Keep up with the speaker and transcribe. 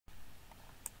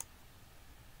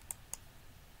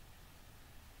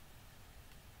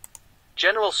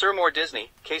General Sir More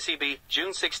Disney, KCB,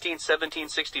 June 16,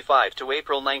 1765 to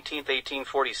April 19,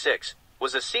 1846,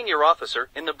 was a senior officer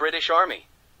in the British Army.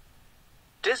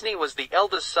 Disney was the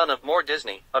eldest son of More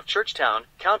Disney, of Churchtown,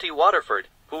 County Waterford,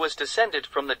 who was descended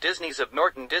from the Disneys of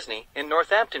Norton Disney, in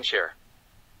Northamptonshire.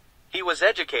 He was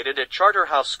educated at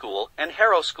Charterhouse School and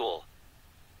Harrow School.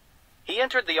 He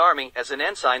entered the army as an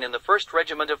ensign in the 1st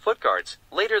Regiment of Foot Guards,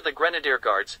 later the Grenadier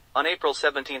Guards, on April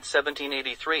 17,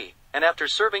 1783, and after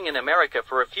serving in America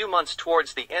for a few months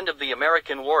towards the end of the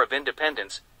American War of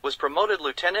Independence, was promoted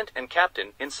lieutenant and captain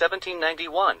in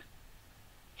 1791.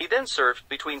 He then served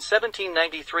between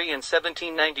 1793 and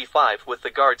 1795 with the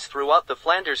Guards throughout the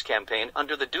Flanders campaign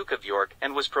under the Duke of York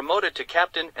and was promoted to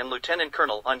captain and lieutenant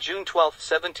colonel on June 12,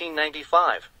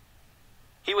 1795.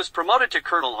 He was promoted to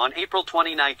colonel on April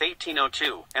 29,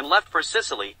 1802, and left for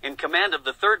Sicily in command of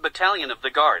the 3rd Battalion of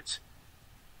the Guards.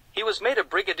 He was made a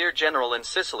brigadier general in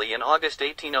Sicily in August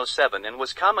 1807 and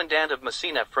was commandant of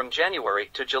Messina from January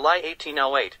to July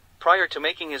 1808, prior to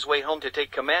making his way home to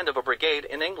take command of a brigade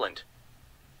in England.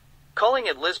 Calling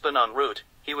at Lisbon en route,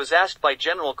 he was asked by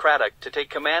General Cradock to take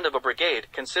command of a brigade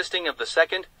consisting of the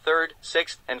 2nd, 3rd,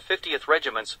 6th, and 50th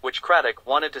regiments which Cradock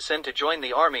wanted to send to join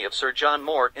the army of Sir John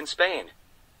Moore in Spain.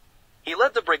 He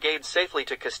led the brigade safely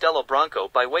to Castelo Branco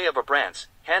by way of Abrantes,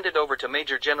 handed over to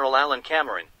Major General Alan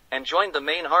Cameron, and joined the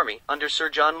main army under Sir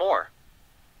John Moore.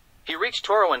 He reached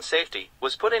Toro in safety,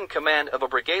 was put in command of a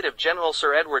brigade of General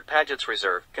Sir Edward Paget's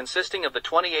reserve consisting of the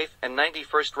 28th and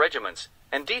 91st regiments,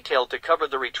 and detailed to cover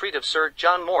the retreat of Sir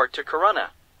John Moore to Corunna.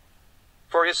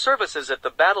 For his services at the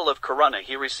Battle of Corunna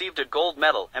he received a gold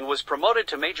medal and was promoted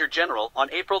to Major General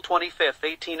on April 25,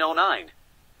 1809.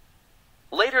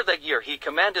 Later that year he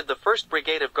commanded the 1st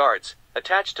Brigade of Guards,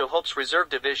 attached to Hope's Reserve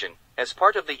Division, as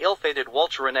part of the ill-fated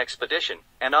Walcheren expedition,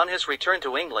 and on his return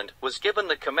to England was given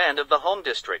the command of the Home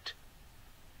District.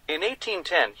 In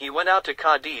 1810 he went out to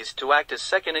Cadiz to act as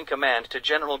second-in-command to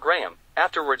General Graham,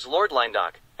 afterwards Lord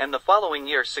Lyndoch, and the following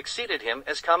year succeeded him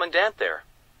as commandant there.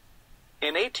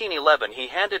 In 1811 he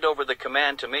handed over the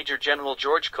command to Major General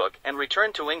George Cooke and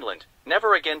returned to England,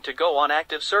 never again to go on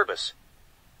active service.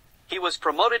 He was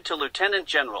promoted to Lieutenant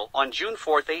General on June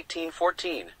 4,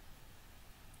 1814.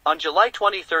 On July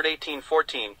 23,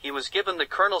 1814 he was given the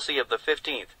colonelcy of the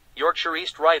 15th, Yorkshire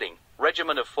East Riding,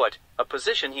 Regiment of Foot, a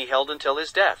position he held until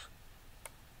his death.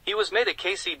 He was made a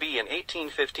KCB in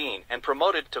 1815 and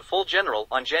promoted to full general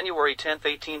on January 10,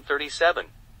 1837.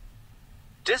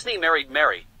 Disney married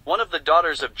Mary, one of the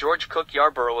daughters of George Cooke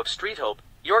Yarborough of Streethope,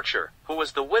 Yorkshire, who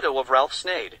was the widow of Ralph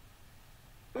Sneyd.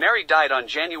 Mary died on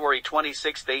January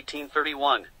 26,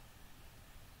 1831.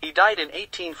 He died in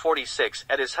 1846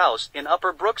 at his house in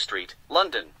Upper Brook Street,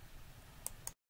 London.